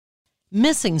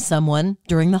Missing someone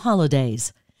during the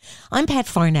holidays. I'm Pat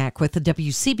Farnack with the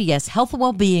WCBS Health and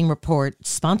Wellbeing Report,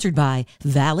 sponsored by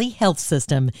Valley Health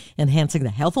System, enhancing the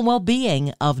health and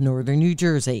well-being of Northern New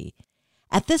Jersey.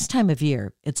 At this time of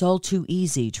year, it's all too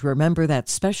easy to remember that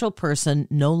special person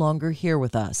no longer here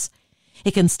with us.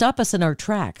 It can stop us in our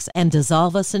tracks and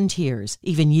dissolve us in tears,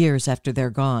 even years after they're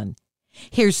gone.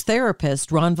 Here's therapist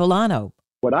Ron Villano.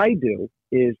 What I do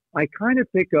is I kind of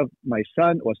think of my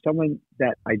son or someone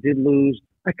that I did lose.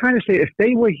 I kind of say, if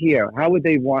they were here, how would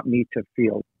they want me to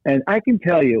feel? And I can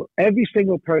tell you, every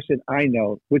single person I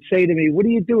know would say to me, what are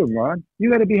you doing, Ron?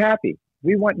 You got to be happy.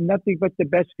 We want nothing but the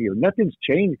best for you. Nothing's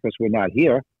changed because we're not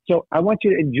here. So I want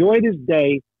you to enjoy this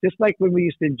day, just like when we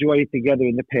used to enjoy it together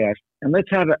in the past. And let's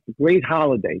have a great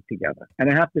holiday together. And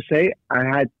I have to say, I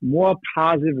had more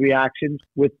positive reactions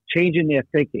with changing their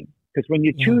thinking. Because when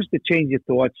you choose to change your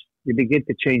thoughts, you begin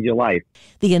to change your life.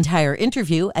 The entire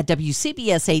interview at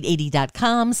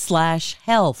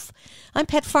WCBS880.com/health. I'm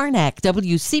Pat Farnack,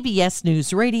 WCBS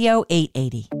News Radio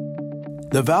 880.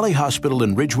 The Valley Hospital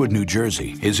in Ridgewood, New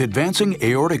Jersey is advancing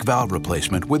aortic valve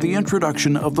replacement with the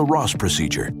introduction of the Ross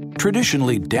procedure.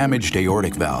 Traditionally, damaged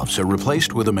aortic valves are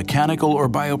replaced with a mechanical or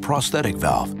bioprosthetic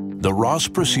valve. The Ross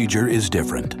procedure is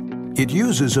different. It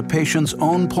uses a patient's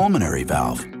own pulmonary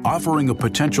valve, offering a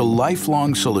potential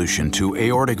lifelong solution to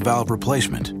aortic valve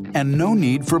replacement and no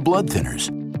need for blood thinners.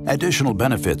 Additional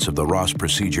benefits of the Ross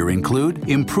procedure include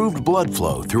improved blood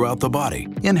flow throughout the body,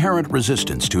 inherent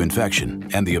resistance to infection,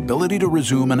 and the ability to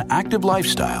resume an active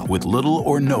lifestyle with little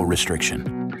or no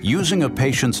restriction. Using a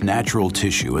patient's natural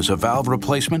tissue as a valve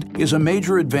replacement is a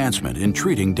major advancement in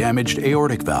treating damaged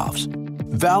aortic valves.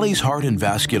 Valley's Heart and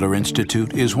Vascular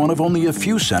Institute is one of only a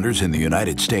few centers in the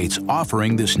United States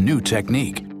offering this new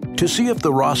technique. To see if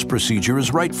the Ross procedure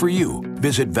is right for you,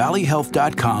 visit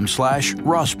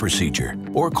valleyhealth.com/Ross procedure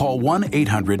or call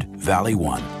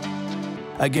 1-800-VALLEY-1.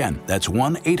 Again, that's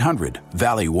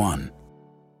 1-800-VALLEY-1.